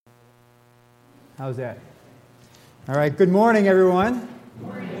How's that? All right, good morning, everyone. Good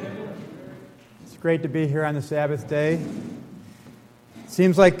morning. It's great to be here on the Sabbath day.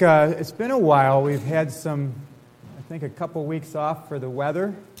 Seems like it's been a while. We've had a couple weeks off for the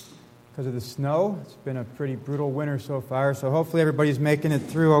weather because of the snow. It's been a pretty brutal winter so far, so hopefully everybody's making it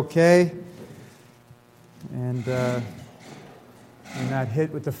through okay. And we're not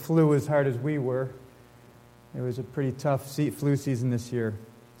hit with the flu as hard as we were. It was a pretty tough flu season this year.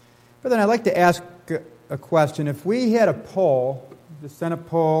 But then I'd like to ask a question. If we had a poll, just sent a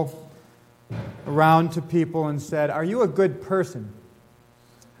poll around to people and said, "Are you a good person?"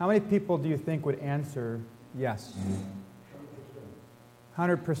 How many people do you think would answer yes?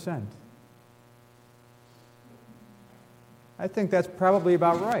 100%. I think that's probably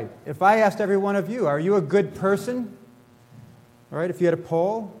about right. If I asked every one of you, "Are you a good person?" All right, if you had a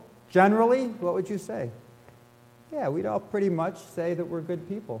poll, generally, what would you say? Yeah, we'd all pretty much say that we're good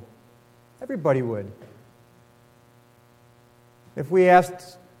people. Everybody would. If we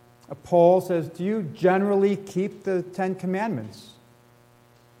asked a poll, says, "Do you generally keep the 10 Commandments?"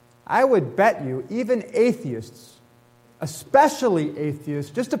 I would bet you, even atheists, especially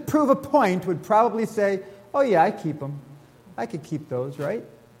atheists, just to prove a point, would probably say, "Oh yeah, I keep them. I could keep those, right?"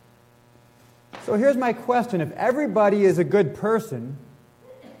 So here's my question. If everybody is a good person,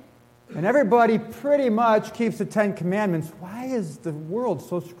 and everybody pretty much keeps the 10 Commandments, why is the world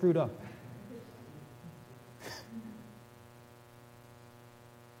so screwed up?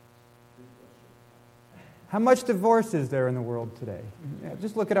 How much divorce is there in the world today?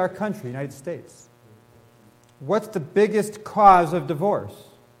 Just look at our country, United States. What's the biggest cause of divorce?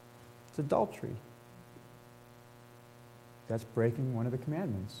 It's adultery. That's breaking one of the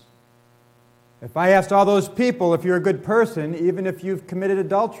commandments. If I asked all those people if you're a good person, even if you've committed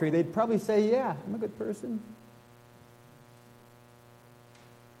adultery, they'd probably say, "Yeah, I'm a good person."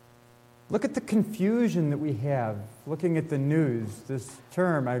 Look at the confusion that we have looking at the news. This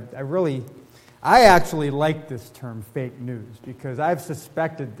term, I actually like this term, fake news, because I've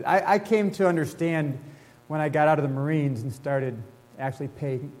suspected, I came to understand when I got out of the Marines and started actually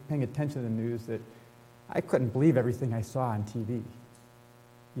paying attention to the news that I couldn't believe everything I saw on TV.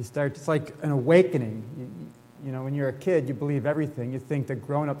 It's like an awakening. You know, when you're a kid, you believe everything. You think that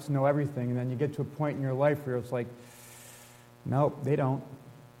grown-ups know everything, and then you get to a point in your life where it's like, nope, they don't.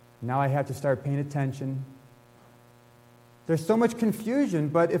 Now I have to start paying attention. There's so much confusion,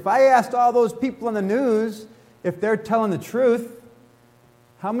 but if I asked all those people in the news if they're telling the truth,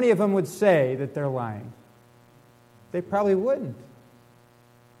 how many of them would say that they're lying? They probably wouldn't.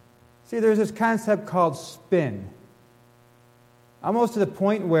 See, there's this concept called spin. Almost to the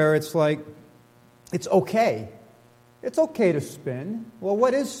point where it's like, it's okay. It's okay to spin. Well,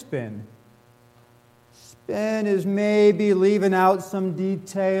 what is spin? Spin is maybe leaving out some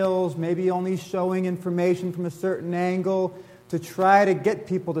details, maybe only showing information from a certain angle to try to get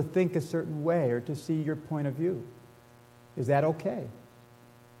people to think a certain way or to see your point of view. Is that okay?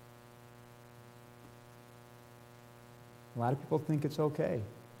 A lot of people think it's okay.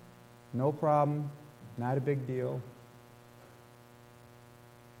 No problem, not a big deal.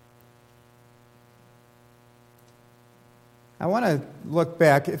 I want to look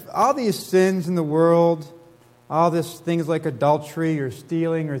back. If all these sins in the world, all these things like adultery or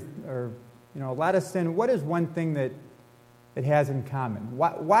stealing or a lot of sin, what is one thing that it has in common?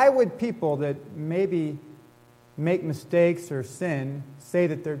 Why would people that maybe make mistakes or sin say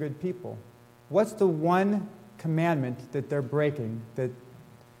that they're good people? What's the one commandment that they're breaking that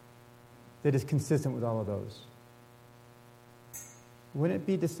is consistent with all of those? Wouldn't it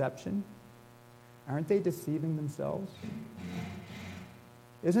be deception? Aren't they deceiving themselves?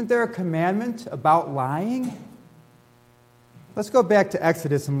 Isn't there a commandment about lying? Let's go back to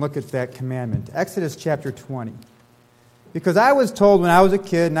Exodus and look at that commandment. Exodus chapter 20. Because I was told when I was a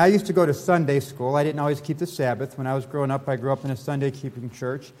kid, and I used to go to Sunday school, I didn't always keep the Sabbath. When I was growing up, I grew up in a Sunday-keeping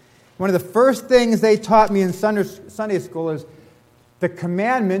church. One of the first things they taught me in Sunday school is the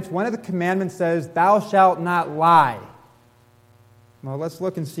commandments. One of the commandments says, "Thou shalt not lie." Well, let's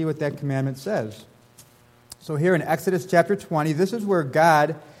look and see what that commandment says. So here in Exodus chapter 20, this is where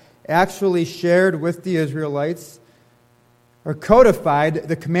God actually shared with the Israelites or codified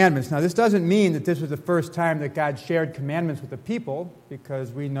the commandments. Now, this doesn't mean that this was the first time that God shared commandments with the people,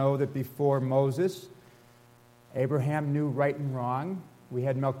 because we know that before Moses, Abraham knew right and wrong. We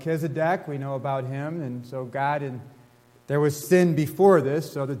had Melchizedek, we know about him, and so there was sin before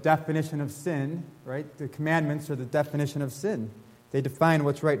this, so the definition of sin, right? The commandments are the definition of sin. They define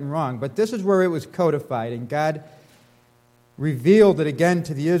what's right and wrong. But this is where it was codified, and God revealed it again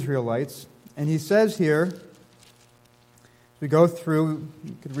to the Israelites. And he says here, we go through,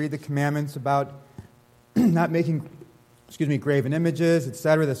 you could read the commandments about not making, graven images,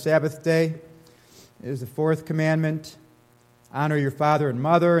 etc. The Sabbath day is the fourth commandment. Honor your father and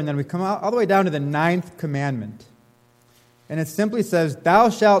mother. And then we come all the way down to the ninth commandment. And it simply says, thou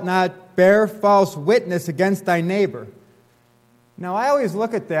shalt not bear false witness against thy neighbor. Now, I always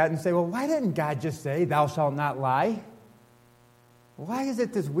look at that and say, well, why didn't God just say, thou shalt not lie? Why is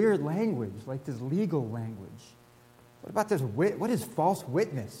it this weird language, like this legal language? What about this? What is false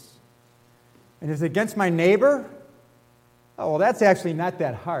witness? And is it against my neighbor? Oh, well, that's actually not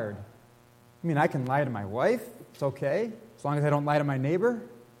that hard. I mean, I can lie to my wife. It's okay, as long as I don't lie to my neighbor.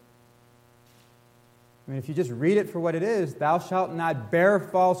 I mean, if you just read it for what it is, thou shalt not bear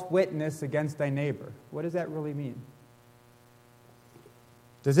false witness against thy neighbor. What does that really mean?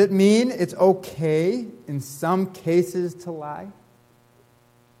 Does it mean it's okay in some cases to lie?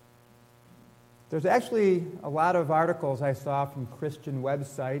 There's actually a lot of articles I saw from Christian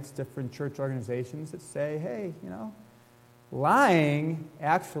websites, different church organizations that say, hey, lying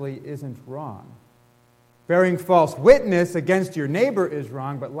actually isn't wrong. Bearing false witness against your neighbor is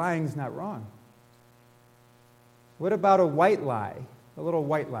wrong, but lying's not wrong. What about a white lie? A little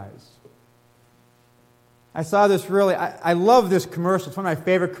white lies. I saw this I love this commercial. It's one of my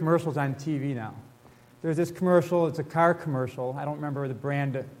favorite commercials on TV now. There's this commercial, it's a car commercial. I don't remember the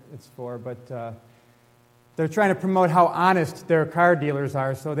brand it's for, but they're trying to promote how honest their car dealers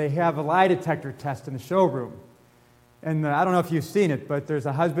are, so they have a lie detector test in the showroom. And I don't know if you've seen it, but there's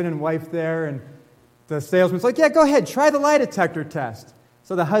a husband and wife there, and the salesman's like, yeah, go ahead, try the lie detector test.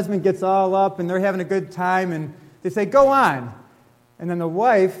 So the husband gets all up, and they're having a good time, and they say, go on. And then the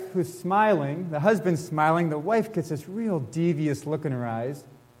wife, who's smiling, the husband's smiling, the wife gets this real devious look in her eyes.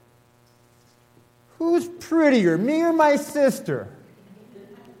 Who's prettier, me or my sister?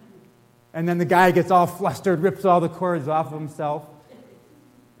 And then the guy gets all flustered, rips all the cords off of himself.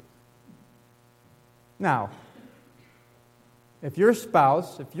 Now, if your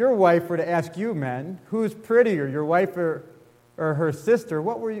spouse, if your wife were to ask you men, who's prettier, your wife or her sister,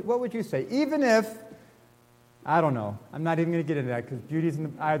 what would you say? Even if, I don't know, I'm not even going to get into that because beauty's in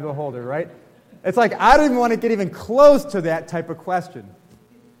the eye of the beholder, right? It's like I don't even want to get even close to that type of question.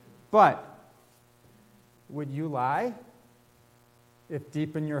 But would you lie if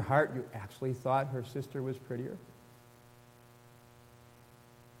deep in your heart you actually thought her sister was prettier?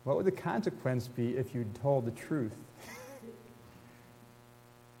 What would the consequence be if you told the truth?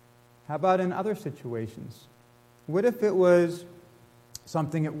 How about in other situations? What if it was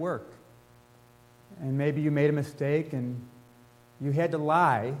something at work? And maybe you made a mistake and you had to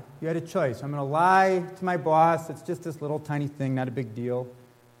lie. You had a choice. I'm going to lie to my boss. It's just this little tiny thing, not a big deal.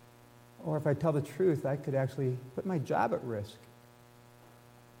 Or if I tell the truth, I could actually put my job at risk.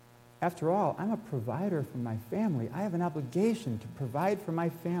 After all, I'm a provider for my family. I have an obligation to provide for my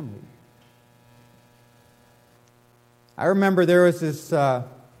family. I remember there was this, I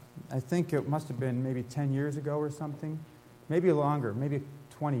think it must have been maybe 10 years ago or something, maybe longer, maybe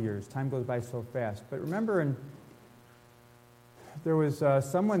 20 years. Time goes by so fast. But remember, there was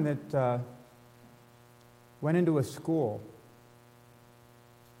someone that went into a school,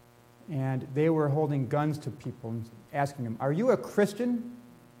 and they were holding guns to people and asking them, are you a Christian?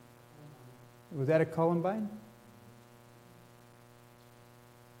 Was that at Columbine?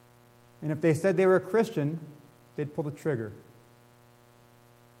 And if they said they were a Christian, they'd pull the trigger.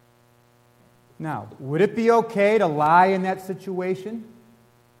 Now, would it be okay to lie in that situation?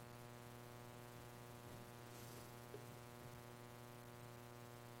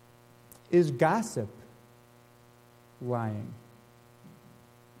 Is gossip lying?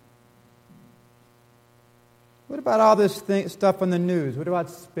 What about all this stuff on the news? What about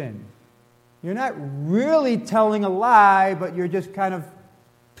spin? You're not really telling a lie, but you're just kind of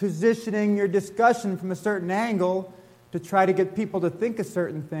positioning your discussion from a certain angle to try to get people to think a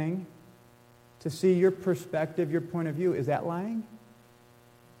certain thing, to see your perspective, your point of view. Is that lying?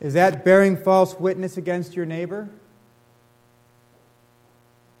 Is that bearing false witness against your neighbor?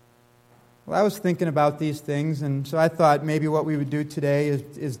 Well, I was thinking about these things, and so I thought maybe what we would do today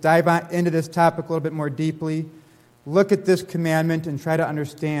is dive into this topic a little bit more deeply, look at this commandment and try to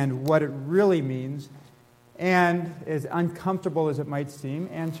understand what it really means, and as uncomfortable as it might seem,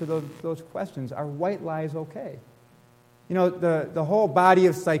 answer those questions. Are white lies okay? The whole body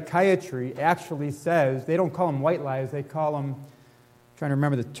of psychiatry actually says, they don't call them white lies, they call them, I'm trying to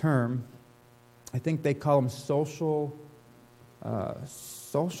remember the term, I think they call them social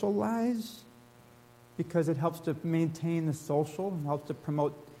lies, because it helps to maintain the social, helps to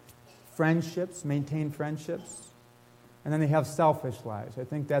promote friendships, maintain friendships. And then they have selfish lies. I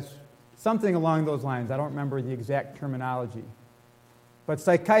think that's Something along those lines. I don't remember the exact terminology. But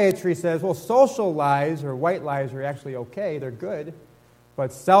psychiatry says, well, social lies or white lies are actually okay, they're good,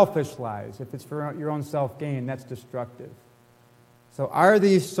 but selfish lies, if it's for your own self-gain, that's destructive. So are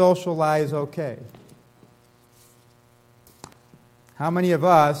these social lies okay? How many of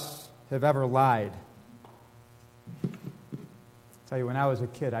us have ever lied? I'll tell you, when I was a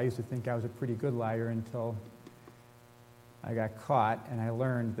kid, I used to think I was a pretty good liar until I got caught, and I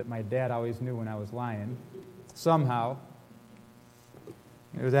learned that my dad always knew when I was lying. Somehow.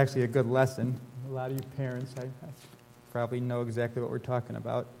 It was actually a good lesson. A lot of you parents, I probably know exactly what we're talking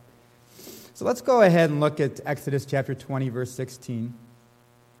about. So let's go ahead and look at Exodus chapter 20, verse 16.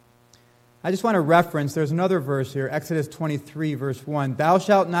 I just want to reference, there's another verse here, Exodus 23, verse 1. Thou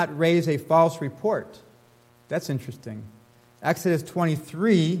shalt not raise a false report. That's interesting. Exodus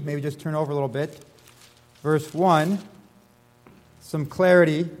 23, maybe just turn over a little bit. Verse 1, some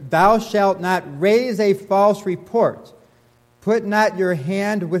clarity. Thou shalt not raise a false report. Put not your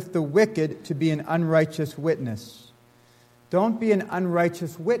hand with the wicked to be an unrighteous witness. Don't be an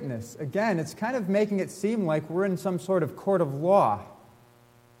unrighteous witness. Again, it's kind of making it seem like we're in some sort of court of law.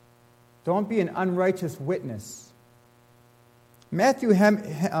 Don't be an unrighteous witness. Matthew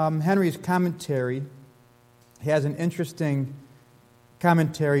Henry's commentary has an interesting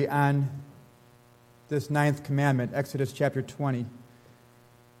commentary on this 9th commandment, Exodus chapter 20.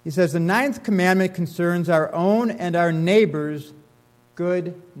 He says, the 9th commandment concerns our own and our neighbor's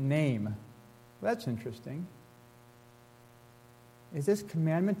good name. Well, that's interesting. Is this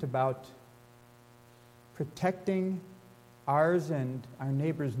commandment about protecting ours and our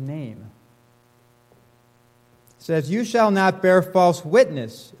neighbor's name? It says, you shall not bear false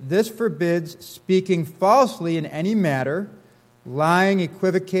witness. This forbids speaking falsely in any matter, lying,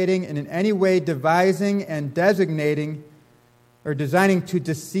 equivocating, and in any way devising and designating or designing to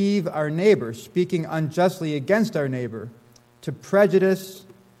deceive our neighbor, speaking unjustly against our neighbor, to prejudice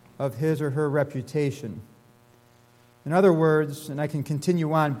of his or her reputation. In other words, and I can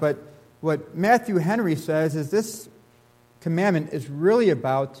continue on, but what Matthew Henry says is this commandment is really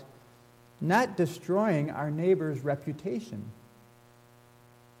about not destroying our neighbor's reputation.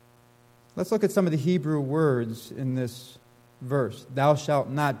 Let's look at some of the Hebrew words in this verse. Thou shalt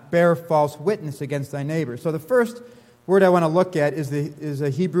not bear false witness against thy neighbor. So the first word I want to look at is a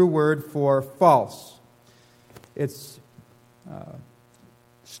Hebrew word for false. It's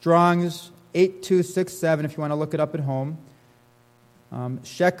Strong's 8267, if you want to look it up at home.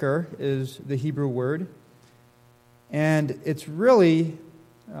 Sheker is the Hebrew word. And it's really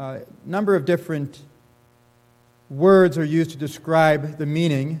a number of different words are used to describe the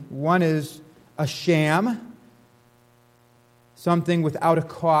meaning. One is a sham, something without a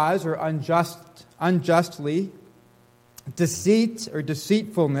cause or unjustly. Deceit or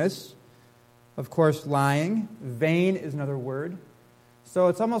deceitfulness, of course, lying. Vain is another word. So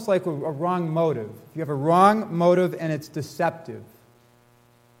it's almost like a wrong motive. If you have a wrong motive and it's deceptive.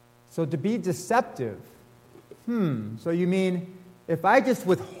 So to be deceptive, so you mean if I just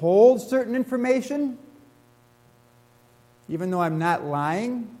withhold certain information, even though I'm not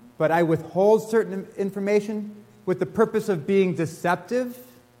lying, but I withhold certain information with the purpose of being deceptive?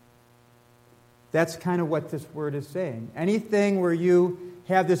 That's kind of what this word is saying. Anything where you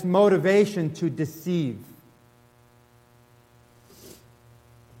have this motivation to deceive.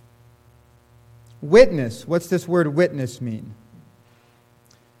 Witness. What's this word witness mean?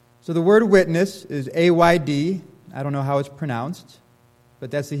 So the word witness is A-Y-D. I don't know how it's pronounced,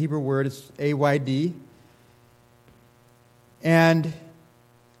 but that's the Hebrew word. It's A-Y-D. And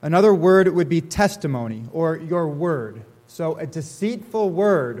another word would be testimony or your word. So a deceitful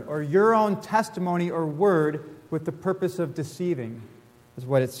word or your own testimony or word with the purpose of deceiving is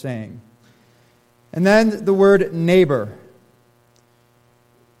what it's saying. And then the word neighbor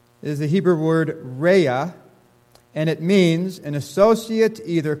is the Hebrew word reah, and it means an associate,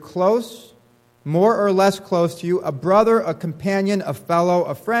 either close, more or less close to you, a brother, a companion, a fellow,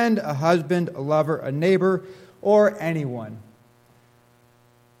 a friend, a husband, a lover, a neighbor, or anyone.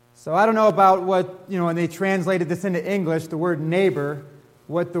 So I don't know about what, when they translated this into English, the word neighbor,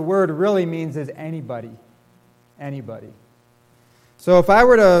 what the word really means is anybody. Anybody. So if I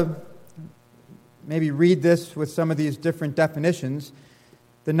were to maybe read this with some of these different definitions,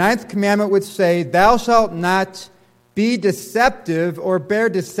 the 9th commandment would say, thou shalt not be deceptive or bear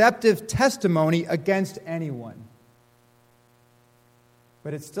deceptive testimony against anyone.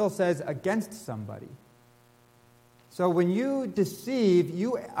 But it still says against somebody. So when you deceive,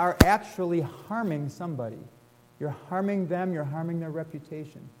 you are actually harming somebody. You're harming them, you're harming their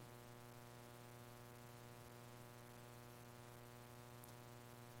reputation.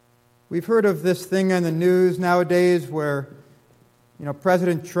 We've heard of this thing on the news nowadays where,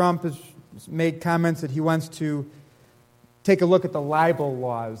 President Trump has made comments that he wants to take a look at the libel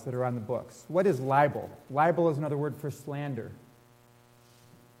laws that are on the books. What is libel? Libel is another word for slander.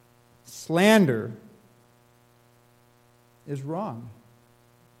 Slander is wrong.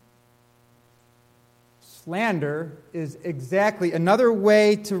 Slander is exactly another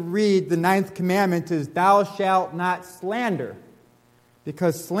way to read the 9th commandment is thou shalt not slander.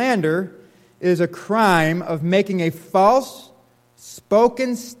 Because slander is a crime of making a false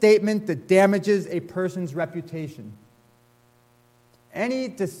spoken statement that damages a person's reputation. Any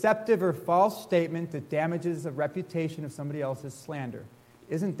deceptive or false statement that damages the reputation of somebody else is slander.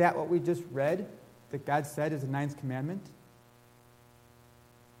 Isn't that what we just read that God said is the 9th commandment?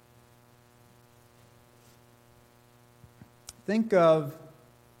 Think of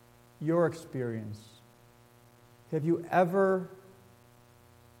your experience. Have you ever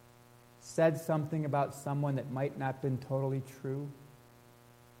said something about someone that might not have been totally true?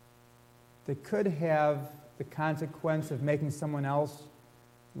 That could have the consequence of making someone else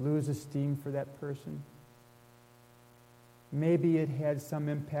lose esteem for that person? Maybe it had some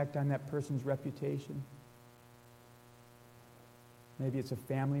impact on that person's reputation. Maybe it's a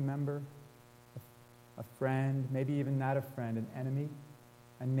family member, a friend, maybe even not a friend, an enemy,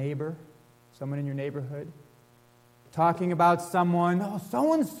 a neighbor, someone in your neighborhood. Talking about someone, oh,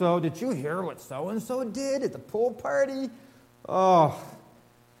 so-and-so, did you hear what so-and-so did at the pool party? Oh,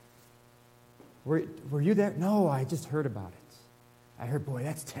 were you there? No, I just heard about it. I heard, boy,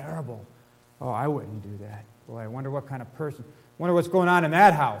 that's terrible. Oh, I wouldn't do that. Boy, I wonder what kind of person, wonder what's going on in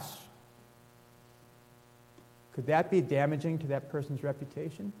that house. Could that be damaging to that person's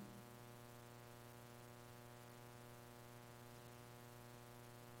reputation?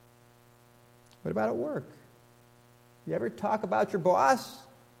 What about at work? You ever talk about your boss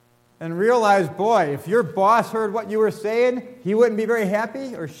and realize, boy, if your boss heard what you were saying, he wouldn't be very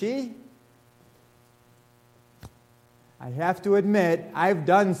happy, or she? I have to admit, I've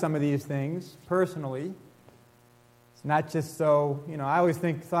done some of these things personally. It's not just so, I always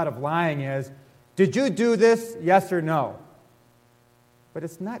thought of lying as, did you do this, yes or no? But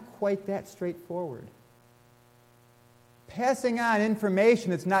it's not quite that straightforward. Passing on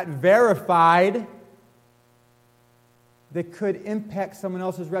information that's not verified that could impact someone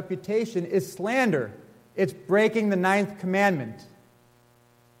else's reputation is slander. It's breaking the 9th commandment.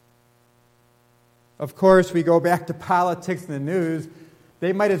 Of course, we go back to politics and the news.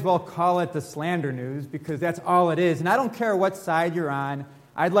 They might as well call it the slander news because that's all it is. And I don't care what side you're on.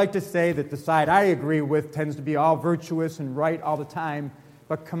 I'd like to say that the side I agree with tends to be all virtuous and right all the time.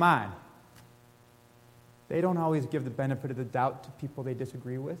 But come on. They don't always give the benefit of the doubt to people they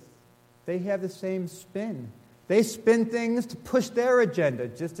disagree with. They have the same spin. They spin things to push their agenda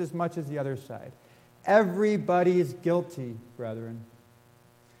just as much as the other side. Everybody is guilty, brethren.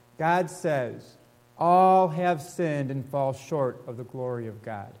 God says, all have sinned and fall short of the glory of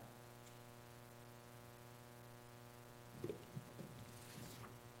God.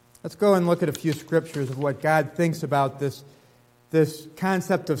 Let's go and look at a few scriptures of what God thinks about this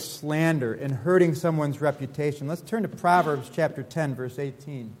concept of slander and hurting someone's reputation. Let's turn to Proverbs chapter 10, verse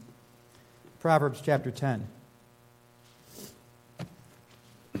 18. Proverbs chapter 10.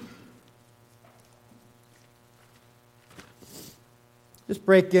 Just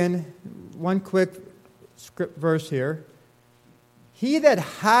break in one quick script verse here. He that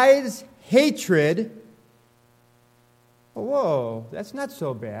hides hatred, whoa, that's not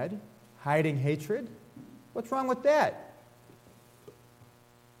so bad. Hiding hatred? What's wrong with that?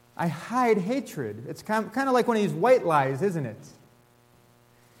 I hide hatred. It's kind of like one of these white lies, isn't it?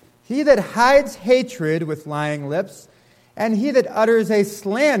 He that hides hatred with lying lips, and he that utters a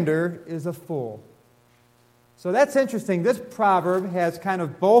slander is a fool. So that's interesting. This proverb has kind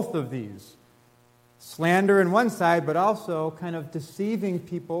of both of these. Slander on one side, but also kind of deceiving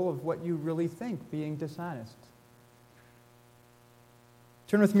people of what you really think, being dishonest.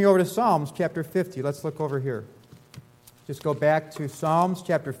 Turn with me over to Psalms chapter 50. Let's look over here. Just go back to Psalms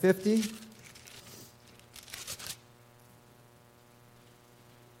chapter 50.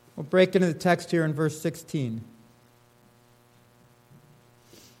 We'll break into the text here in verse 16.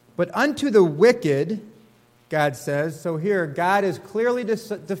 But unto the wicked, God says, so here God is clearly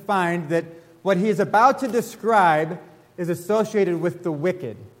defined that what he is about to describe is associated with the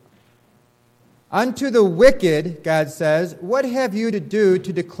wicked. Unto the wicked, God says, what have you to do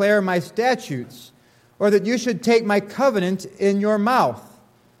to declare my statutes, or that you should take my covenant in your mouth?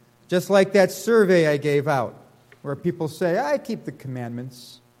 Just like that survey I gave out, where people say, I keep the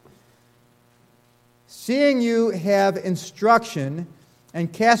commandments. Seeing you have instruction,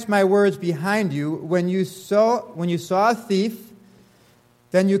 and cast my words behind you. When you saw a thief,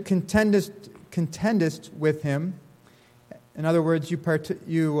 then you contendest with him. In other words, you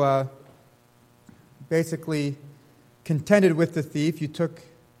basically contended with the thief. You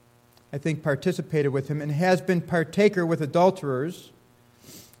participated with him, and has been partaker with adulterers.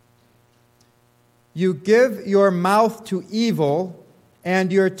 You give your mouth to evil,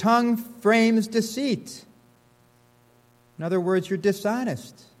 and your tongue frames deceit. In other words, you're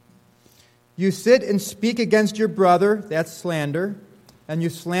dishonest. You sit and speak against your brother, that's slander, and you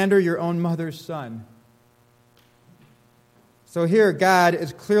slander your own mother's son. So here God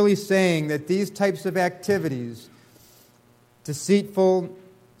is clearly saying that these types of activities, deceitful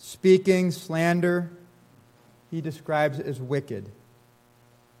speaking, slander, he describes as wicked.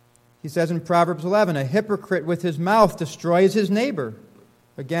 He says in Proverbs 11, a hypocrite with his mouth destroys his neighbor.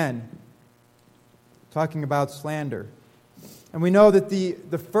 Again, talking about slander. And we know that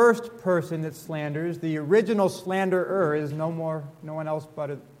the first person that slanders, the original slanderer, is no one else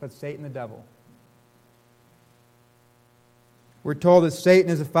but Satan the devil. We're told that Satan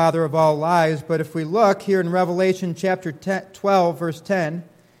is the father of all lies, but if we look here in Revelation chapter 12, verse 10,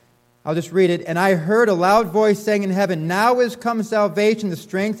 I'll just read it. And I heard a loud voice saying in heaven, now is come salvation, the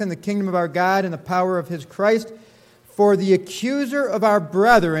strength and the kingdom of our God and the power of his Christ. For the accuser of our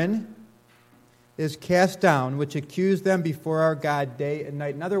brethren is cast down, which accused them before our God day and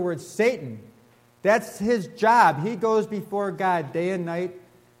night. In other words, Satan, that's his job. He goes before God day and night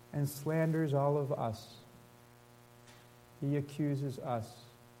and slanders all of us. He accuses us.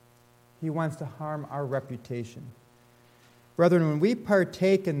 He wants to harm our reputation. Brethren, when we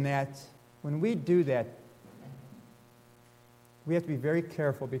partake in that, when we do that, we have to be very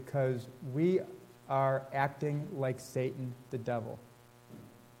careful because we are acting like Satan, the devil.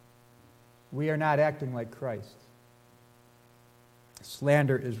 We are not acting like Christ.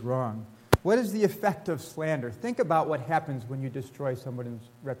 Slander is wrong. What is the effect of slander? Think about what happens when you destroy someone's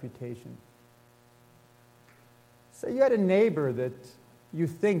reputation. Say you had a neighbor that you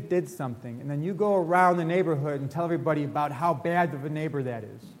think did something, and then you go around the neighborhood and tell everybody about how bad of a neighbor that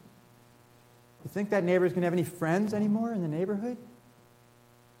is. You think that neighbor is going to have any friends anymore in the neighborhood?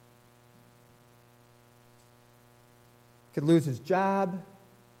 Could lose his job,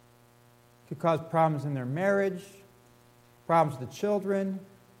 could cause problems in their marriage, problems with the children.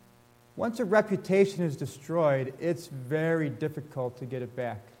 Once a reputation is destroyed, it's very difficult to get it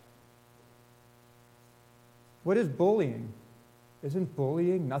back. What is bullying? Isn't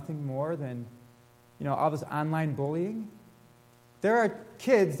bullying nothing more than, all this online bullying? There are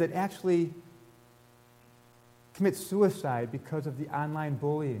kids that actually commit suicide because of the online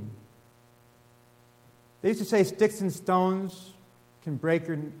bullying. They used to say sticks and stones can break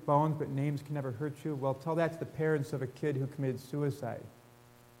your bones, but names can never hurt you. Well, tell that to the parents of a kid who committed suicide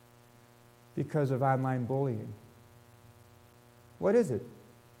because of online bullying. What is it?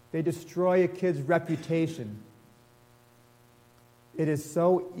 They destroy a kid's reputation. It is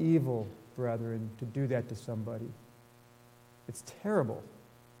so evil, brethren, to do that to somebody. It's terrible.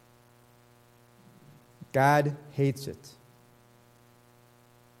 God hates it.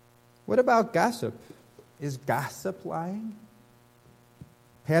 What about gossip? Is gossip lying?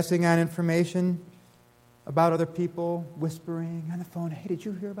 Passing on information about other people, whispering on the phone, hey, did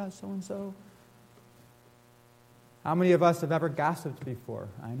you hear about so-and-so? How many of us have ever gossiped before?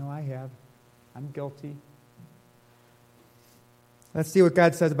 I know I have. I'm guilty. Let's see what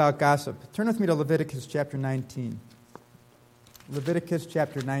God says about gossip. Turn with me to Leviticus chapter 19. Leviticus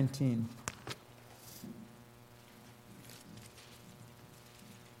chapter 19.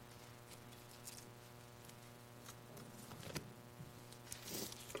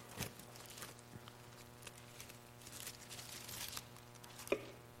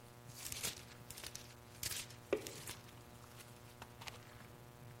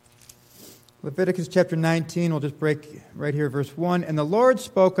 Leviticus chapter 19, we'll just break right here, verse 1. And the Lord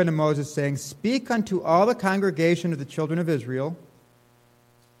spoke unto Moses, saying, speak unto all the congregation of the children of Israel,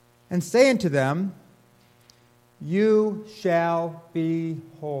 and say unto them, you shall be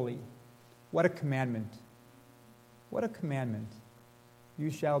holy. What a commandment. What a commandment.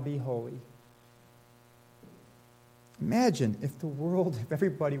 You shall be holy. Imagine if if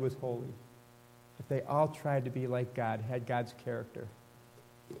everybody was holy, if they all tried to be like God, had God's character.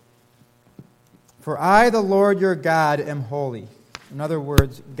 For I, the Lord your God, am holy. In other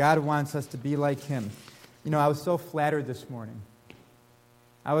words, God wants us to be like him. I was so flattered this morning.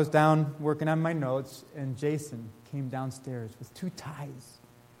 I was down working on my notes, and Jason came downstairs with 2 ties.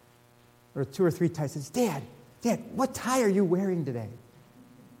 Or 2 or 3 ties. He says, Dad, what tie are you wearing today?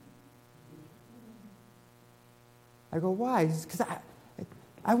 I go, why? He says, because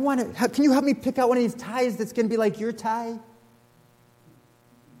Can you help me pick out one of these ties that's going to be like your tie?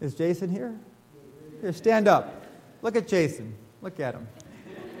 Is Jason here? Here, stand up. Look at Jason. Look at him.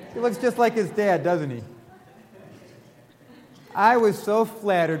 He looks just like his dad, doesn't he? I was so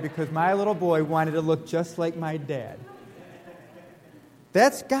flattered because my little boy wanted to look just like my dad.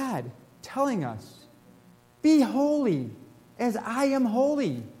 That's God telling us, be holy as I am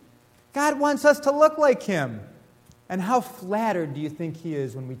holy. God wants us to look like Him. And how flattered do you think He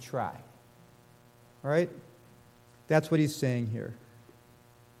is when we try? All right? That's what He's saying here.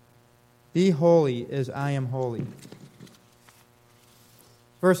 Be holy as I am holy.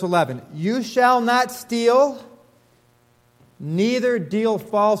 Verse 11, you shall not steal, neither deal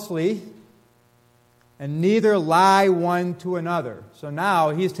falsely, and neither lie one to another. So now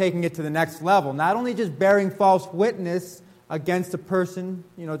he's taking it to the next level. Not only just bearing false witness against a person,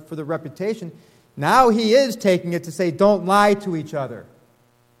 for the reputation, now he is taking it to say, don't lie to each other.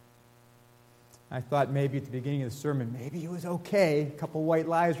 I thought maybe at the beginning of the sermon, maybe it was okay. A couple white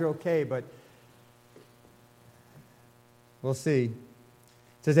lies are okay, but we'll see.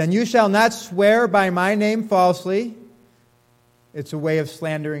 It says, and you shall not swear by my name falsely. It's a way of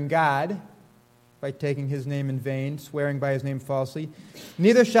slandering God by taking His name in vain, swearing by His name falsely.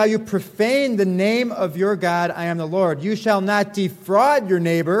 Neither shall you profane the name of your God, I am the Lord. You shall not defraud your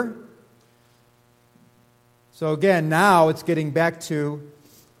neighbor. So again, now it's getting back to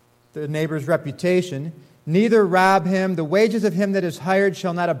the neighbor's reputation. Neither rob him. The wages of him that is hired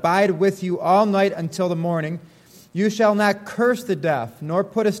shall not abide with you all night until the morning. You shall not curse the deaf, nor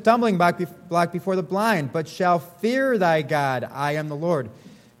put a stumbling block before the blind, but shall fear thy God. I am the Lord.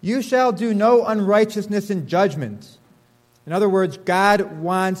 You shall do no unrighteousness in judgment. In other words, God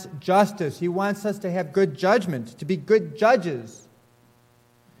wants justice. He wants us to have good judgment, to be good judges.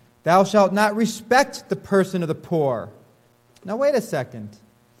 Thou shalt not respect the person of the poor. Now wait a second.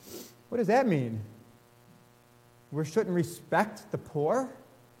 What does that mean? We shouldn't respect the poor?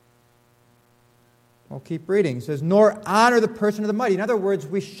 We'll keep reading. It says, nor honor the person of the mighty. In other words,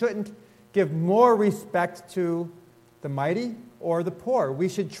 we shouldn't give more respect to the mighty or the poor. We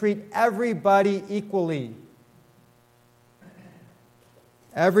should treat everybody equally.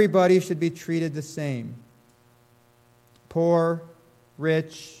 Everybody should be treated the same. Poor,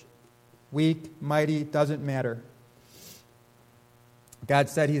 rich, weak, mighty, doesn't matter. God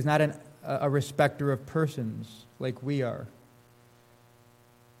said He's not a respecter of persons like we are.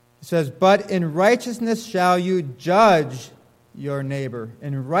 It says, but in righteousness shall you judge your neighbor.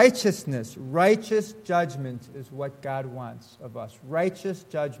 In righteousness, righteous judgment is what God wants of us. Righteous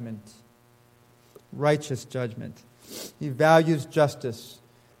judgment. Righteous judgment. He values justice.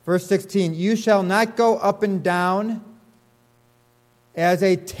 Verse 16, you shall not go up and down as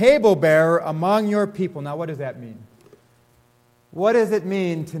a table bearer among your people. Now, what does that mean? What does it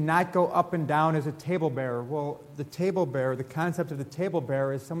mean to not go up and down as a table bearer? Well, the table bearer, the concept of the table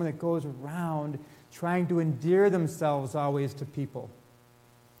bearer is someone that goes around trying to endear themselves always to people,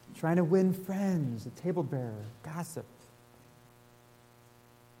 trying to win friends. A table bearer, gossip.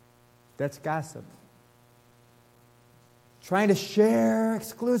 That's gossip. Trying to share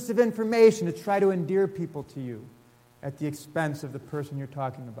exclusive information to try to endear people to you at the expense of the person you're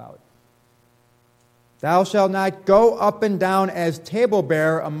talking about. Thou shalt not go up and down as table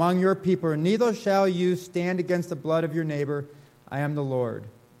bearer among your people, neither shall you stand against the blood of your neighbor. I am the Lord.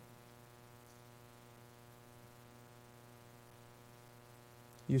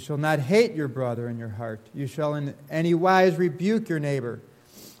 You shall not hate your brother in your heart. You shall in any wise rebuke your neighbor,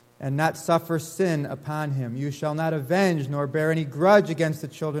 and not suffer sin upon him. You shall not avenge, nor bear any grudge against the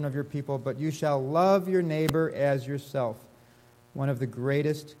children of your people, but you shall love your neighbor as yourself. One of the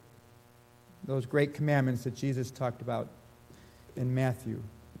greatest, those great commandments that Jesus talked about in Matthew.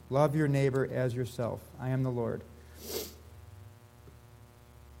 Love your neighbor as yourself. I am the Lord.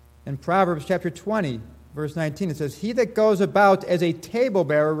 In Proverbs chapter 20, verse 19, it says, he that goes about as a table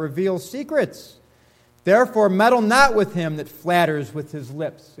bearer reveals secrets. Therefore, meddle not with him that flatters with his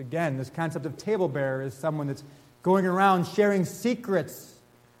lips. Again, this concept of table bearer is someone that's going around sharing secrets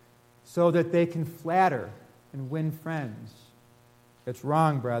so that they can flatter and win friends. It's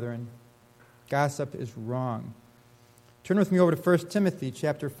wrong, brethren. Gossip is wrong. Turn with me over to 1 Timothy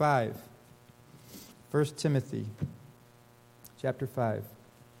chapter 5. 1 Timothy chapter 5.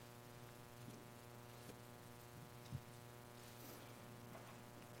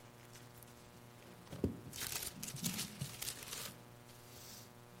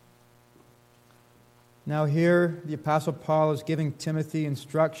 Now here, the Apostle Paul is giving Timothy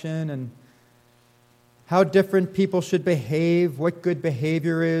instruction and how different people should behave, what good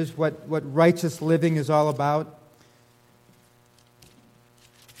behavior is, what righteous living is all about.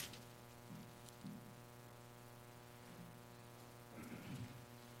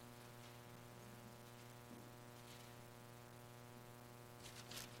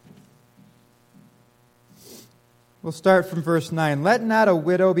 We'll start from verse 9. Let not a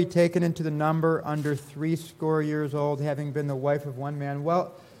widow be taken into the number under 80 years old, having been the wife of one man,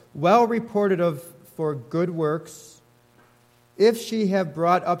 well reported of for good works, if she have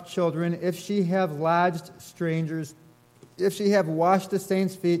brought up children, if she have lodged strangers, if she have washed the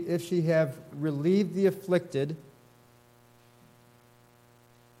saints' feet, if she have relieved the afflicted,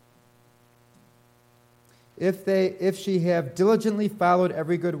 if she have diligently followed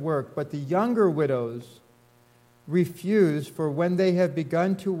every good work. But the younger widows refuse, for when they have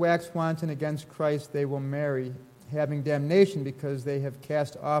begun to wax wanton against Christ, they will marry, having damnation, because they have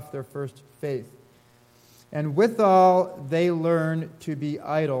cast off their first faith. And withal they learn to be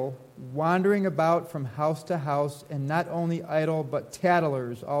idle, wandering about from house to house, and not only idle, but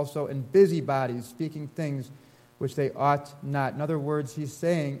tattlers also, and busybodies, speaking things which they ought not. In other words, he's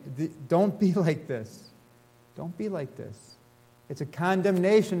saying, don't be like this. Don't be like this. It's a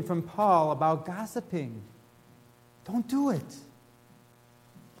condemnation from Paul about gossiping. Don't do it.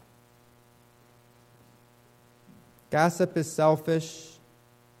 Gossip is selfish.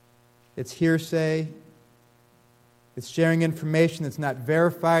 It's hearsay. It's sharing information that's not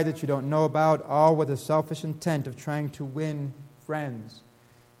verified, that you don't know about, all with a selfish intent of trying to win friends.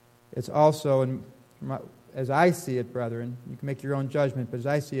 It's also, as I see it, brethren, you can make your own judgment, but as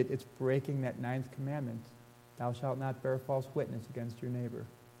I see it, it's breaking that 9th commandment. Thou shalt not bear false witness against your neighbor.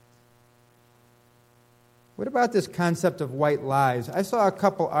 What about this concept of white lies? I saw a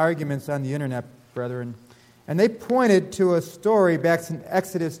couple arguments on the internet, brethren, and they pointed to a story back in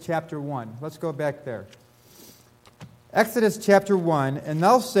Exodus chapter 1. Let's go back there. Exodus chapter 1, and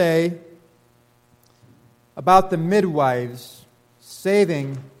they'll say about the midwives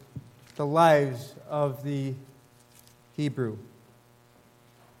saving the lives of the Hebrew.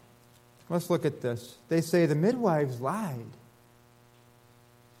 Let's look at this. They say the midwives lied,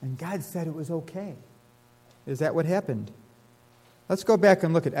 and God said it was okay. Is that what happened? Let's go back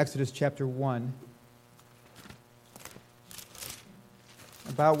and look at Exodus chapter 1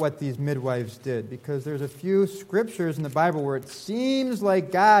 about what these midwives did, because there's a few scriptures in the Bible where it seems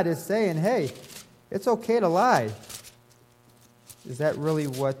like God is saying, hey, it's okay to lie. Is that really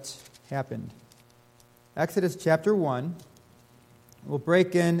what happened? Exodus chapter 1. We'll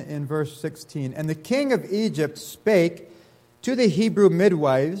break in verse 16. And the king of Egypt spake to the Hebrew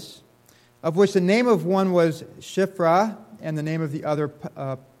midwives, of which the name of one was Shiphrah, and the name of the other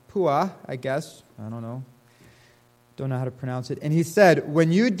Puah, I guess. I don't know how to pronounce it. And he said,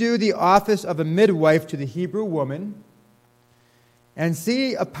 when you do the office of a midwife to the Hebrew woman, and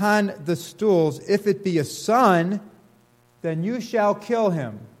see upon the stools, if it be a son, then you shall kill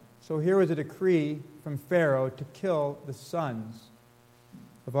him. So here was a decree from Pharaoh to kill the sons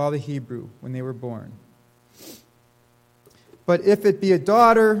of all the Hebrew when they were born. But if it be a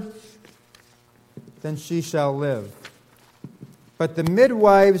daughter, then she shall live. But the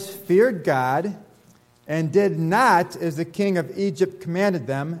midwives feared God, and did not as the king of Egypt commanded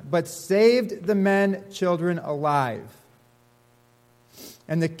them, but saved the men children alive.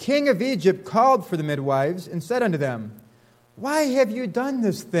 And the king of Egypt called for the midwives, and said unto them, why have you done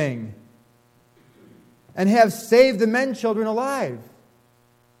this thing, and have saved the men children alive?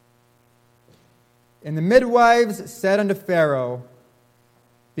 And the midwives said unto Pharaoh,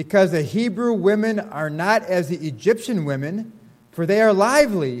 because the Hebrew women are not as the Egyptian women, for they are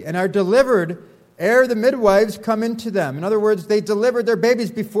lively, and are delivered ere the midwives come into them. In other words, they delivered their babies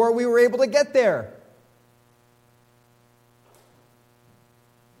before we were able to get there.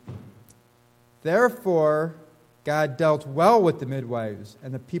 Therefore, God dealt well with the midwives,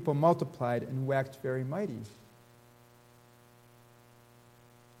 and the people multiplied and waxed very mighty.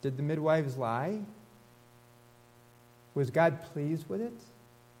 Did the midwives lie? Was God pleased with it?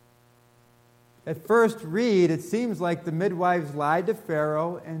 At first read, it seems like the midwives lied to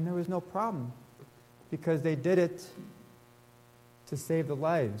Pharaoh, and there was no problem, because they did it to save the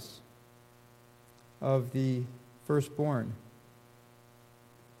lives of the firstborn.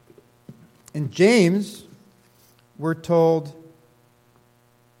 In James, we're told,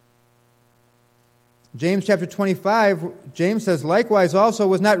 James chapter 25, James says, likewise also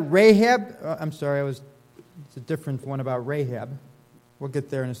was not Rahab, it's a different one about Rahab. We'll get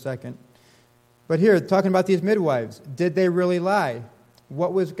there in a second. But here, talking about these midwives, did they really lie?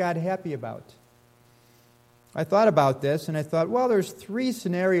 What was God happy about? I thought about this, and I thought, well, there's 3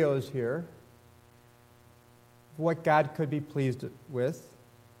 scenarios here of what God could be pleased with.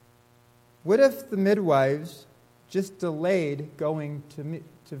 What if the midwives just delayed going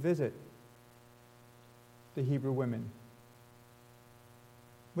to visit the Hebrew women?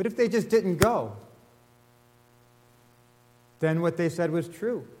 What if they just didn't go? Then what they said was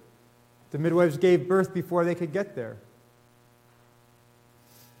true. The midwives gave birth before they could get there.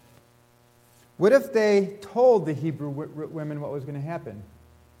 What if they told the Hebrew women what was going to happen?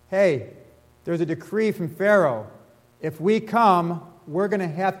 Hey, there's a decree from Pharaoh. If we come, we're going to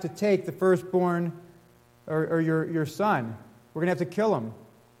have to take the firstborn or your son. We're going to have to kill him.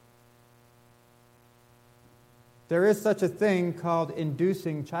 There is such a thing called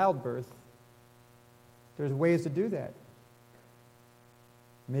inducing childbirth. There's ways to do that.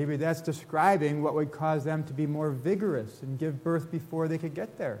 Maybe that's describing what would cause them to be more vigorous and give birth before they could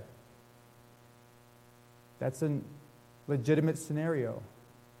get there. That's a legitimate scenario.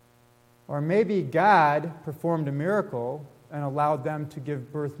 Or maybe God performed a miracle and allowed them to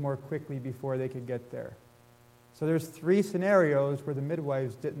give birth more quickly before they could get there. So there's 3 scenarios where the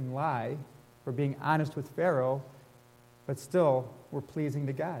midwives didn't lie, were being honest with Pharaoh, but still were pleasing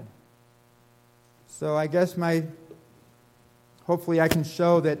to God. So I guess hopefully I can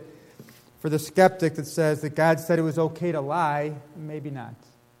show that for the skeptic that says that God said it was okay to lie, maybe not.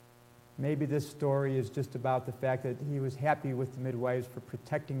 Maybe this story is just about the fact that he was happy with the midwives for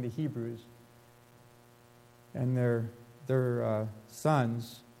protecting the Hebrews and their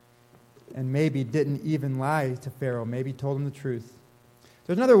sons, and maybe didn't even lie to Pharaoh. Maybe told him the truth.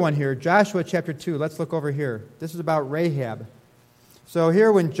 There's another one here, Joshua chapter 2. Let's look over here. This is about Rahab. So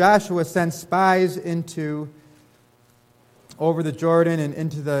here when Joshua sent spies over the Jordan and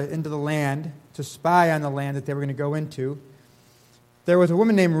into the land to spy on the land that they were going to go into, there was a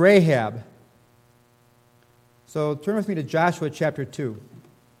woman named Rahab. So turn with me to Joshua chapter 2.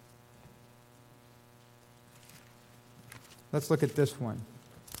 Let's look at this one.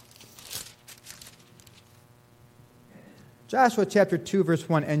 Joshua chapter 2, verse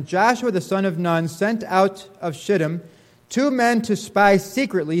 1. And Joshua the son of Nun sent out of Shittim 2 men to spy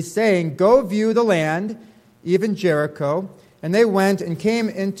secretly, saying, Go view the land, even Jericho. And they went and came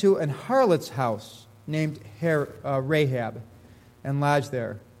into an harlot's house named Rahab, and lodged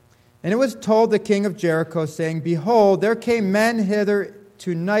there. And it was told the king of Jericho, saying, Behold, there came men hither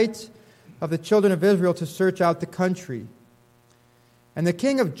tonight of the children of Israel to search out the country. And the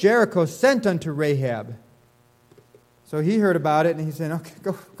king of Jericho sent unto Rahab. So he heard about it, and he said, Okay,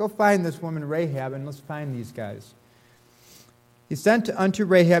 go find this woman Rahab, and let's find these guys. He sent unto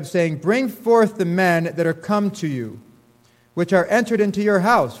Rahab, saying, Bring forth the men that are come to you, which are entered into your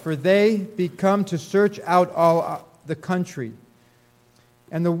house, for they be come to search out all the country.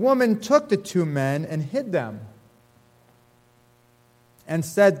 And the woman took the 2 men and hid them, and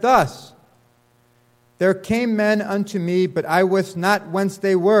said thus, There came men unto me, but I wist not whence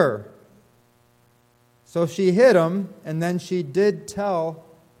they were. So she hid them, and then she did tell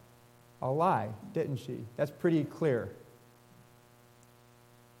a lie, didn't she? That's pretty clear.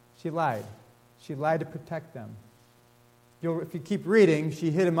 She lied. She lied to protect them. If you keep reading,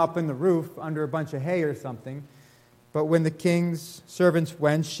 she hid him up in the roof under a bunch of hay or something. But when the king's servants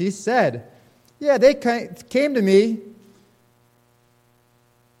went, she said, Yeah, they came to me,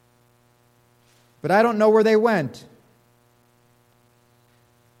 but I don't know where they went.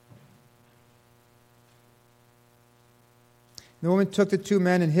 The woman took the 2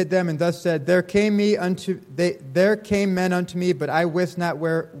 men and hid them, and thus said, There came men unto me, but I wist not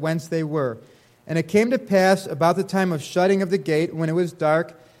whence they were. And it came to pass about the time of shutting of the gate, when it was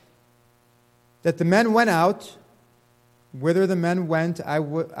dark, that the men went out. Whither the men went, I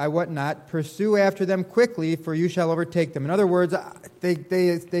wot not. Pursue after them quickly, for you shall overtake them. In other words,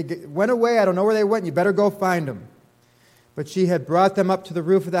 they went away. I don't know where they went. You better go find them. But she had brought them up to the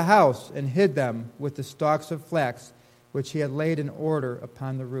roof of the house and hid them with the stalks of flax, which he had laid in order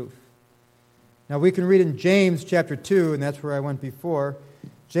upon the roof. Now we can read in James chapter 2, and that's where I went before.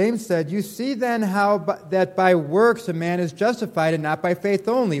 James said, You see then how that by works a man is justified, and not by faith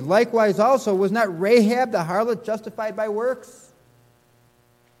only. Likewise also, was not Rahab the harlot justified by works?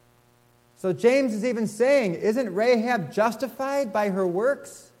 So James is even saying, isn't Rahab justified by her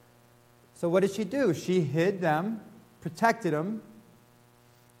works? So what did she do? She hid them, protected them,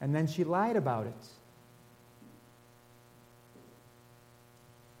 and then she lied about it.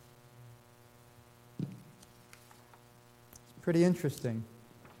 It's pretty interesting.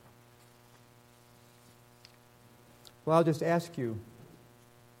 Well, I'll just ask you,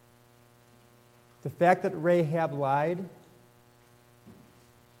 the fact that Rahab lied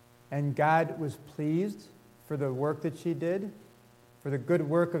and God was pleased for the work that she did, for the good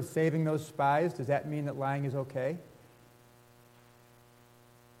work of saving those spies, does that mean that lying is okay?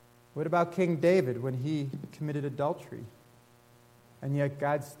 What about King David when he committed adultery? And yet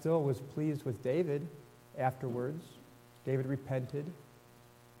God still was pleased with David afterwards. David repented.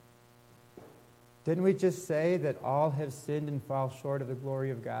 Didn't we just say that all have sinned and fall short of the glory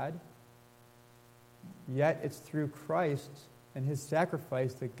of God? Yet it's through Christ and his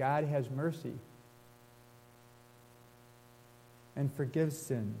sacrifice that God has mercy and forgives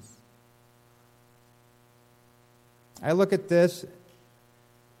sins. I look at this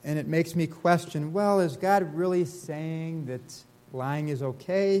and it makes me question, well, is God really saying that lying is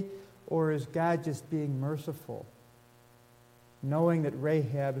okay, or is God just being merciful, knowing that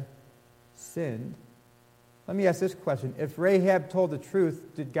Rahab sinned? Let me ask this question. If Rahab told the truth,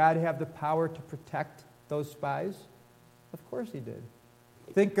 did God have the power to protect those spies? Of course he did.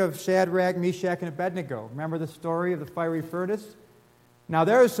 Think of Shadrach, Meshach, and Abednego. Remember the story of the fiery furnace? Now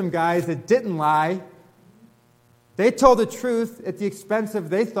there are some guys that didn't lie. They told the truth at the expense of,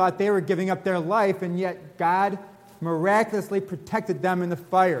 they thought they were giving up their life, and yet God miraculously protected them in the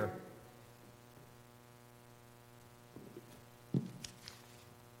fire.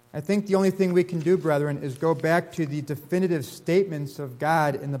 I think the only thing we can do, brethren, is go back to the definitive statements of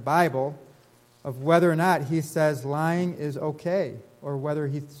God in the Bible of whether or not he says lying is okay or whether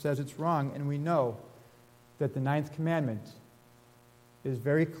he says it's wrong. And we know that the 9th commandment is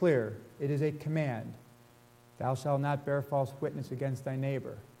very clear. It is a command. Thou shalt not bear false witness against thy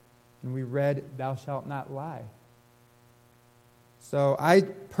neighbor. And we read, thou shalt not lie. So I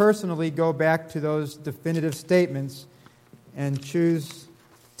personally go back to those definitive statements and choose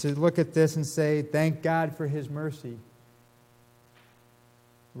to look at this and say, thank God for his mercy.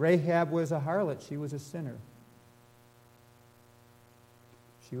 Rahab was a harlot. She was a sinner.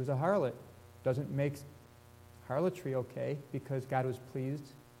 She was a harlot. Doesn't make harlotry okay because God was pleased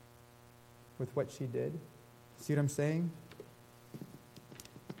with what she did. See what I'm saying?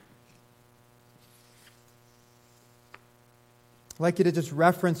 I'd like you to just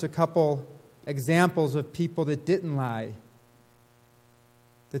reference a couple examples of people that didn't lie,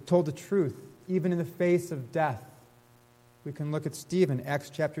 that told the truth, even in the face of death. We can look at Stephen, Acts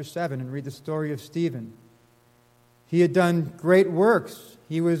chapter 7, and read the story of Stephen. He had done great works.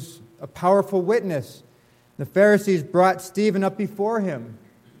 He was a powerful witness. The Pharisees brought Stephen up before him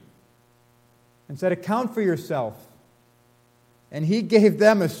and said, account for yourself. And he gave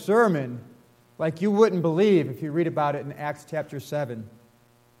them a sermon like you wouldn't believe if you read about it in Acts chapter 7.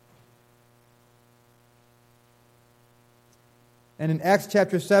 And in Acts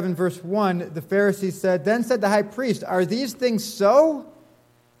chapter 7, verse 1, the Pharisees said, then said the high priest, are these things so?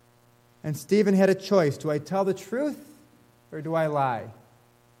 And Stephen had a choice. Do I tell the truth or do I lie?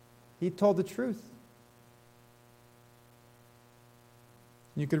 He told the truth.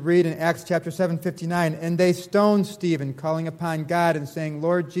 You could read in Acts chapter 7:59, and they stoned Stephen, calling upon God and saying,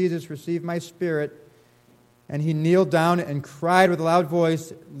 Lord Jesus, receive my spirit. And he kneeled down and cried with a loud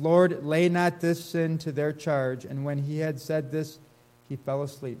voice, Lord, lay not this sin to their charge. And when he had said this, he fell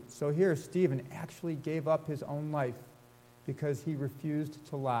asleep. So here Stephen actually gave up his own life because he refused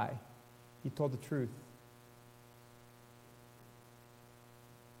to lie. He told the truth.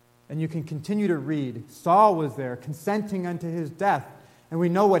 And you can continue to read. Saul was there, consenting unto his death. And we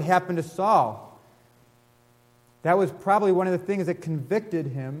know what happened to Saul. That was probably one of the things that convicted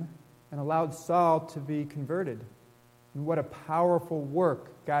him and allowed Saul to be converted. And what a powerful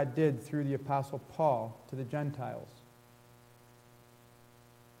work God did through the Apostle Paul to the Gentiles.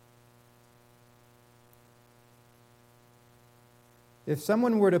 If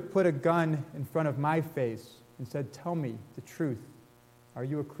someone were to put a gun in front of my face and said, tell me the truth, are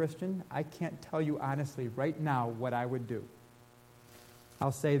you a Christian? I can't tell you honestly right now what I would do.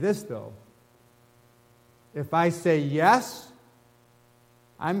 I'll say this, though. If I say yes,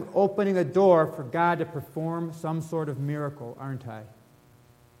 I'm opening a door for God to perform some sort of miracle, aren't I?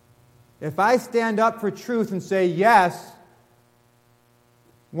 If I stand up for truth and say yes,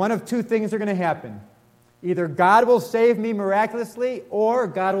 one of two things are going to happen. Either God will save me miraculously, or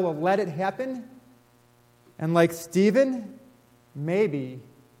God will let it happen. And like Stephen, maybe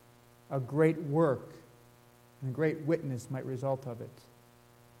a great work and a great witness might result of it.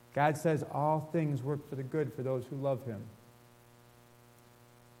 God says all things work for the good for those who love him.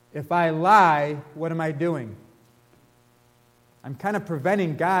 If I lie, what am I doing? I'm kind of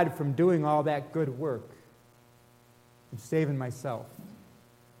preventing God from doing all that good work. I'm saving myself.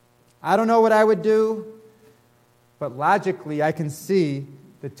 I don't know what I would do, but logically I can see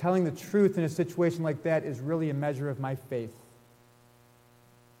that telling the truth in a situation like that is really a measure of my faith.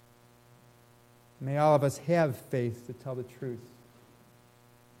 May all of us have faith to tell the truth.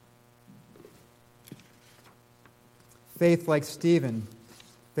 Faith like Stephen.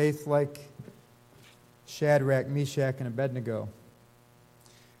 Faith like Shadrach, Meshach, and Abednego.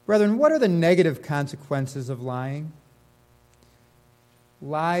 Brethren, what are the negative consequences of lying?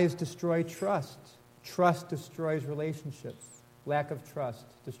 Lies destroy trust. Trust destroys relationships. Lack of trust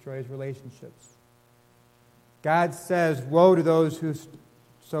destroys relationships. God says, woe to those who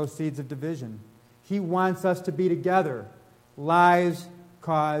sow seeds of division. He wants us to be together. Lies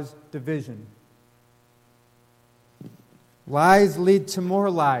cause division. Lies lead to more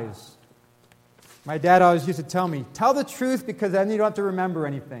lies. My dad always used to tell me, tell the truth because then you don't have to remember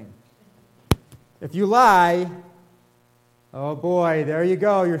anything. If you lie, oh boy, there you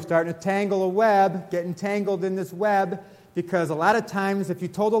go. You're starting to tangle a web, getting tangled in this web, because a lot of times if you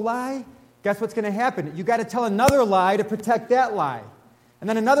told a lie, guess what's going to happen? You got to tell another lie to protect that lie. And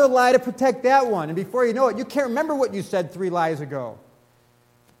then another lie to protect that one. And before you know it, you can't remember what you said 3 lies ago.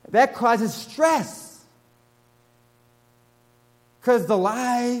 That causes stress. Because the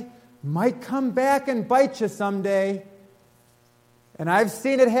lie might come back and bite you someday. And I've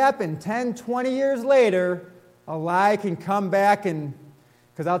seen it happen 10, 20 years later. A lie can come back and...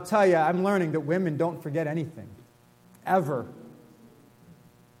 Because I'll tell you, I'm learning that women don't forget anything. Ever.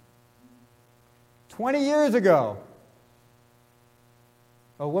 20 years ago,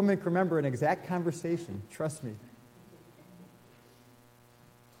 a woman can remember an exact conversation. Trust me.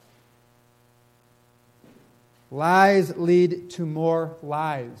 Lies lead to more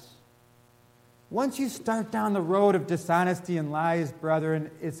lies. Once you start down the road of dishonesty and lies, brethren,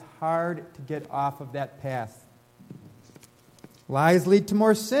 it's hard to get off of that path. Lies lead to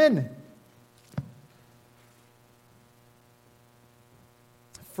more sin.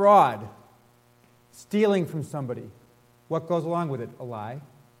 Fraud. Stealing from somebody. What goes along with it? A lie.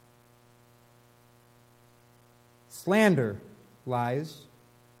 Slander. Lies.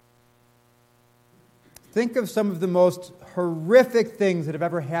 Think of some of the most horrific things that have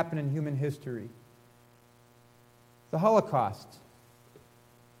ever happened in human history. The Holocaust.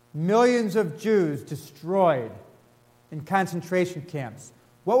 Millions of Jews destroyed in concentration camps.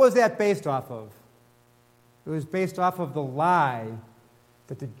 What was that based off of? It was based off of the lie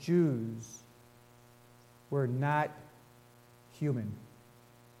that the Jews were not human.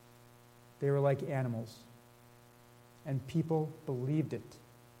 They were like animals. And people believed it.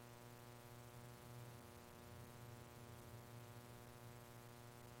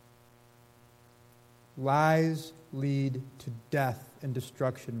 Lies lead to death and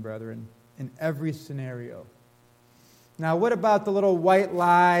destruction, brethren, in every scenario. Now, what about the little white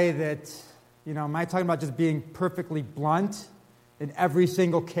lie that, am I talking about just being perfectly blunt in every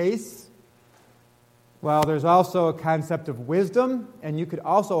single case? Well, there's also a concept of wisdom, and you could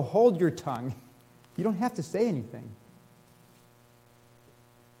also hold your tongue. You don't have to say anything.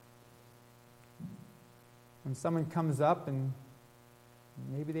 When someone comes up and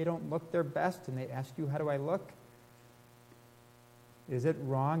maybe they don't look their best and they ask you, how do I look? Is it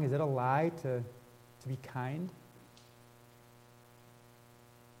wrong? Is it a lie to be kind?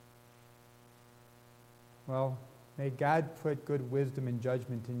 Well, may God put good wisdom and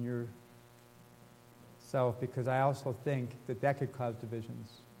judgment in yourself, because I also think that could cause divisions.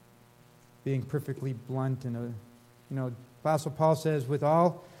 Being perfectly blunt and Apostle Paul says, with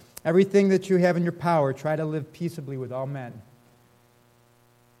everything that you have in your power, try to live peaceably with all men.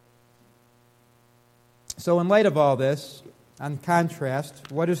 So in light of all this, on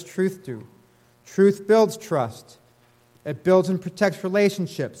contrast, what does truth do? Truth builds trust. It builds and protects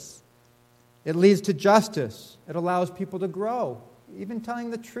relationships. It leads to justice. It allows people to grow. Even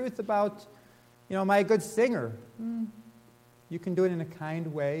telling the truth about, am I a good singer? You can do it in a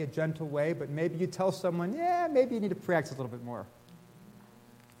kind way, a gentle way, but maybe you tell someone, maybe you need to practice a little bit more.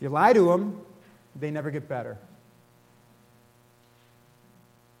 If you lie to them, they never get better.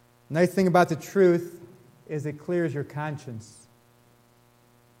 Nice thing about the truth is it clears your conscience.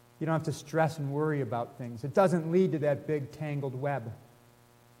 You don't have to stress and worry about things. It doesn't lead to that big tangled web.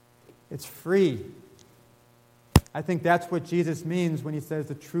 It's free. I think that's what Jesus means when he says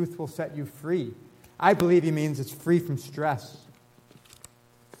the truth will set you free. I believe he means it's free from stress.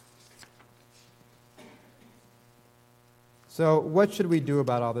 So what should we do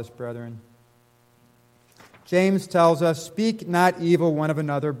about all this, brethren? James tells us, speak not evil one of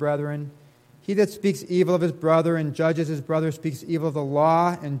another, brethren. He that speaks evil of his brother and judges his brother speaks evil of the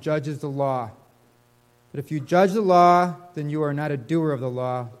law and judges the law. But if you judge the law, then you are not a doer of the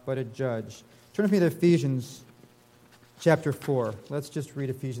law, but a judge. Turn with me to Ephesians chapter 4. Let's just read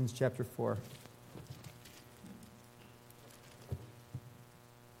Ephesians chapter 4.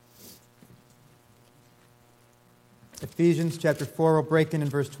 Ephesians chapter 4, we'll break in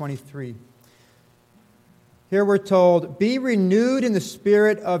verse 23. Here we're told, be renewed in the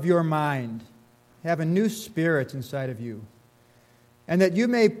spirit of your mind. Have a new spirit inside of you. And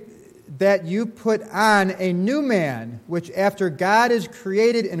that you put on a new man, which after God is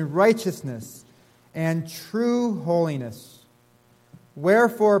created in righteousness and true holiness.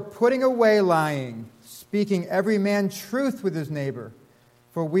 Wherefore, putting away lying, speaking every man truth with his neighbor,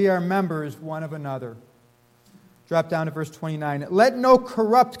 for we are members one of another. Drop down to verse 29. Let no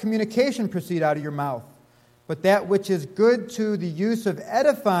corrupt communication proceed out of your mouth, but that which is good to the use of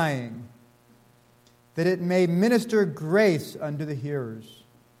edifying, that it may minister grace unto the hearers.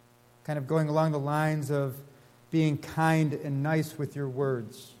 Kind of going along the lines of being kind and nice with your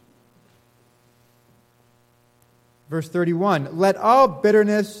words. Verse 31, let all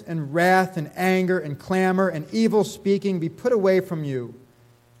bitterness and wrath and anger and clamor and evil speaking be put away from you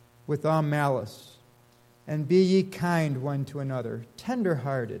with all malice. And be ye kind one to another,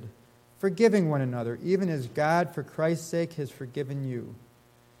 tender-hearted, forgiving one another, even as God for Christ's sake has forgiven you.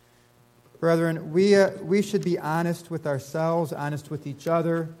 Brethren, we should be honest with ourselves, honest with each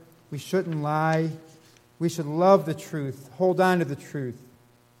other. We shouldn't lie. We should love the truth, hold on to the truth.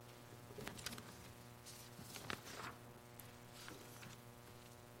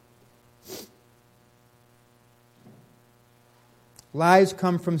 Lies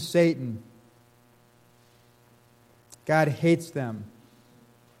come from Satan. God hates them.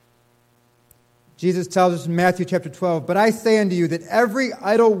 Jesus tells us in Matthew chapter 12, but I say unto you that every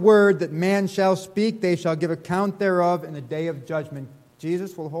idle word that man shall speak, they shall give account thereof in the day of judgment.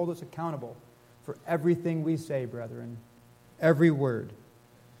 Jesus will hold us accountable for everything we say, brethren. Every word.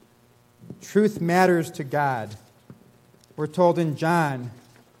 Truth matters to God. We're told in John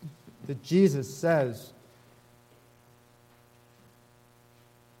that Jesus says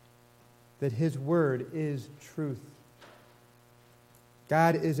that His word is truth.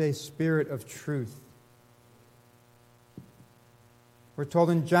 God is a spirit of truth. We're told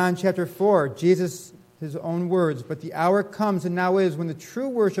in John chapter 4, Jesus, His own words, but the hour comes and now is when the true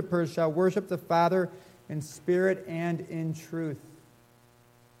worshipers shall worship the Father in spirit and in truth.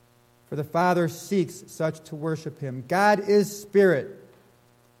 For the Father seeks such to worship Him. God is spirit,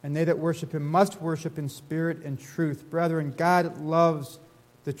 and they that worship Him must worship in spirit and truth. Brethren, God loves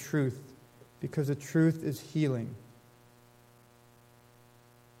the truth because the truth is healing.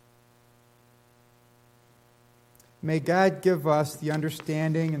 May God give us the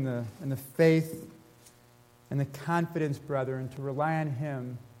understanding and the faith and the confidence, brethren, to rely on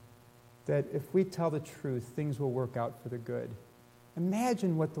Him that if we tell the truth, things will work out for the good.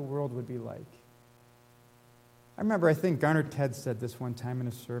 Imagine what the world would be like. I think Garner Ted said this one time in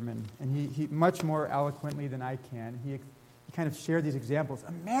a sermon, and he much more eloquently than I can, he kind of shared these examples.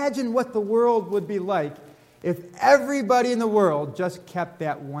 Imagine what the world would be like if everybody in the world just kept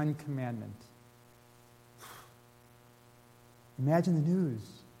that one commandment. Imagine the news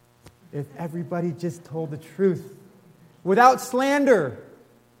if everybody just told the truth without slander,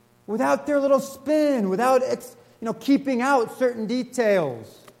 without their little spin, without keeping out certain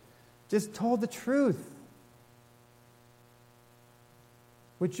details, just told the truth.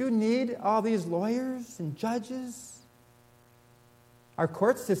 Would you need all these lawyers and judges? Our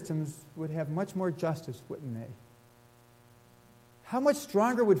court systems would have much more justice, wouldn't they? How much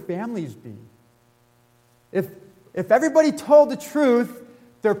stronger would families be? If everybody told the truth,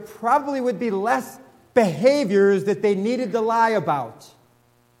 there probably would be less behaviors that they needed to lie about.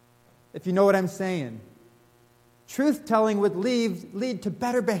 If you know what I'm saying. Truth-telling would lead to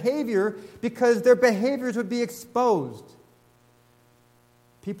better behavior because their behaviors would be exposed.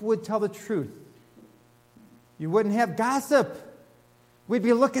 People would tell the truth. You wouldn't have gossip. We'd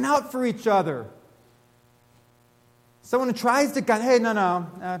be looking out for each other. Someone who tries to, hey,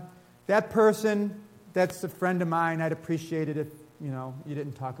 no, that person, that's a friend of mine. I'd appreciate it if, you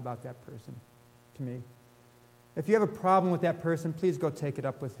didn't talk about that person to me. If you have a problem with that person, please go take it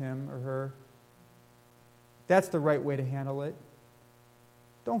up with him or her. That's the right way to handle it.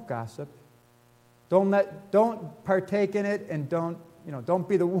 Don't gossip. Don't partake in it, and don't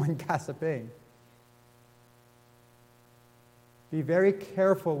be the one gossiping. Be very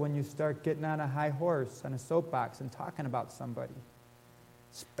careful when you start getting on a high horse, on a soapbox, and talking about somebody,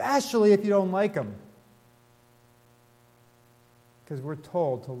 especially if you don't like them. Because we're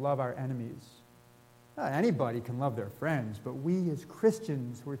told to love our enemies. Not anybody can love their friends, but we as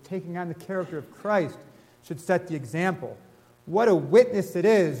Christians who are taking on the character of Christ should set the example. What a witness it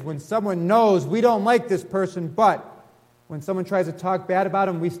is when someone knows we don't like this person, but when someone tries to talk bad about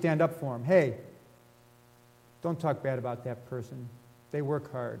him, we stand up for him. Hey, don't talk bad about that person. They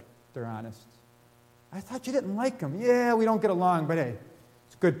work hard. They're honest. I thought you didn't like them. Yeah, we don't get along, but hey,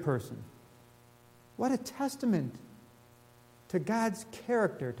 it's a good person. What a testament to God's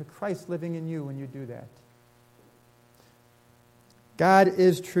character, to Christ living in you when you do that. God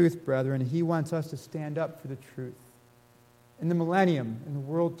is truth, brethren. He wants us to stand up for the truth. In the millennium, in the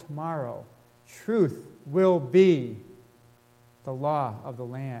world tomorrow, truth will be the law of the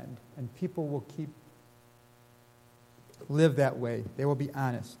land, and people will keep live that way. They will be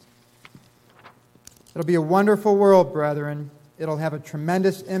honest. It'll be a wonderful world, brethren. It'll have a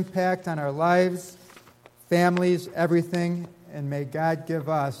tremendous impact on our lives, families, everything, and may God give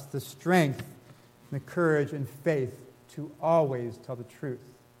us the strength, the courage, and faith to always tell the truth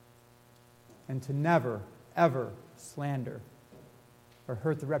and to never, ever slander or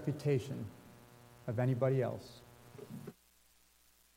hurt the reputation of anybody else.